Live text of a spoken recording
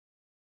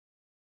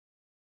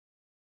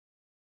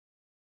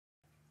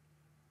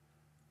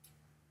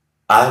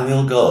I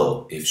will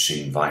go if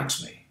she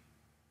invites me.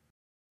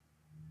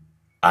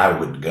 I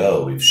would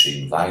go if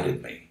she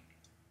invited me.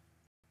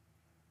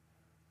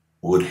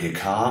 Would he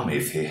come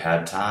if he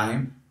had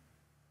time?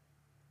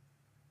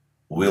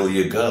 Will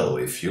you go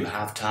if you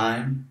have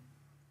time?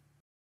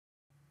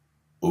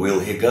 Will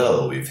he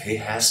go if he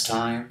has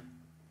time?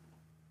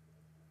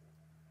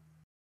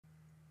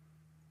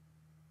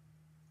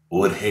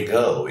 Would he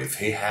go if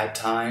he had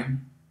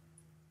time?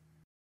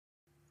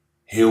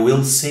 He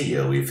will see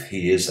you if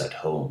he is at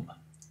home.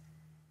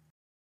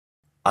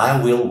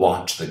 I will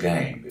watch the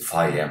game if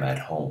I am at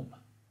home.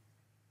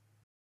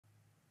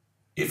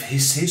 If he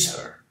sees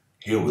her,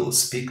 he will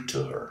speak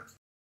to her.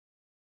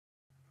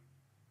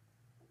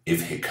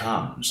 If he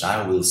comes,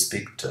 I will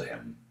speak to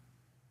him.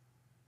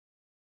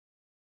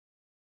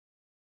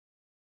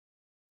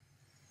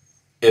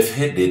 If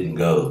he didn't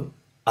go,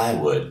 I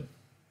would.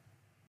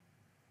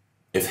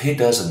 If he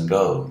doesn't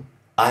go,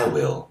 I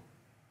will.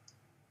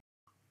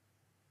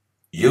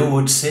 You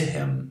would see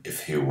him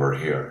if he were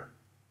here.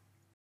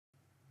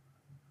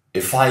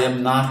 If I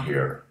am not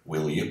here,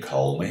 will you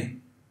call me?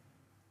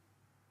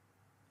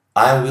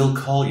 I will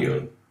call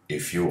you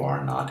if you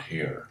are not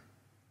here.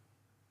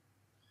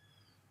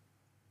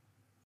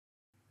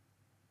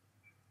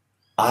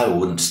 I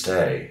wouldn't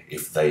stay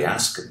if they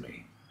asked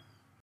me.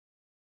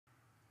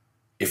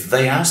 If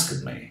they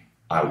asked me,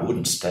 I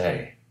wouldn't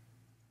stay.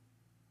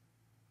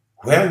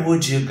 Where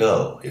would you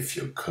go if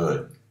you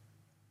could?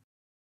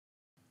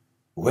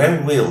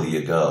 Where will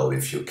you go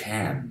if you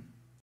can?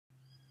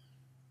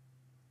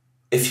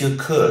 If you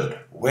could,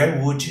 where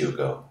would you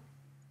go?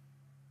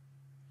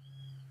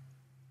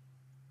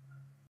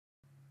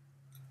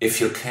 If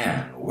you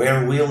can,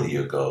 where will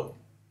you go?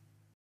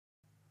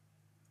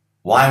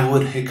 Why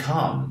would he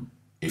come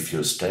if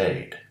you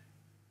stayed?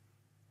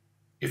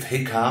 If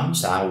he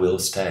comes, I will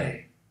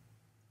stay.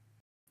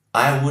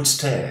 I would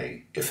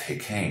stay if he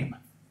came.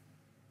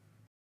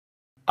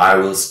 I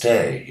will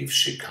stay if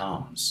she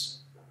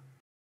comes.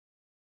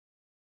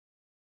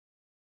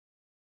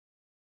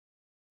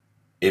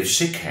 If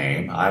she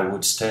came, I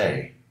would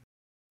stay.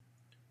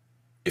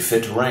 If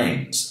it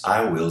rains,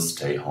 I will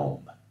stay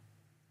home.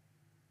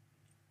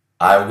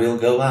 I will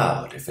go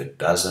out if it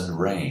doesn't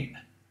rain.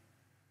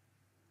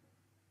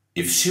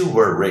 If she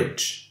were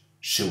rich,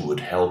 she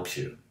would help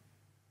you.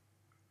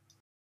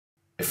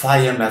 If I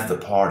am at the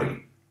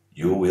party,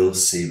 you will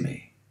see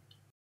me.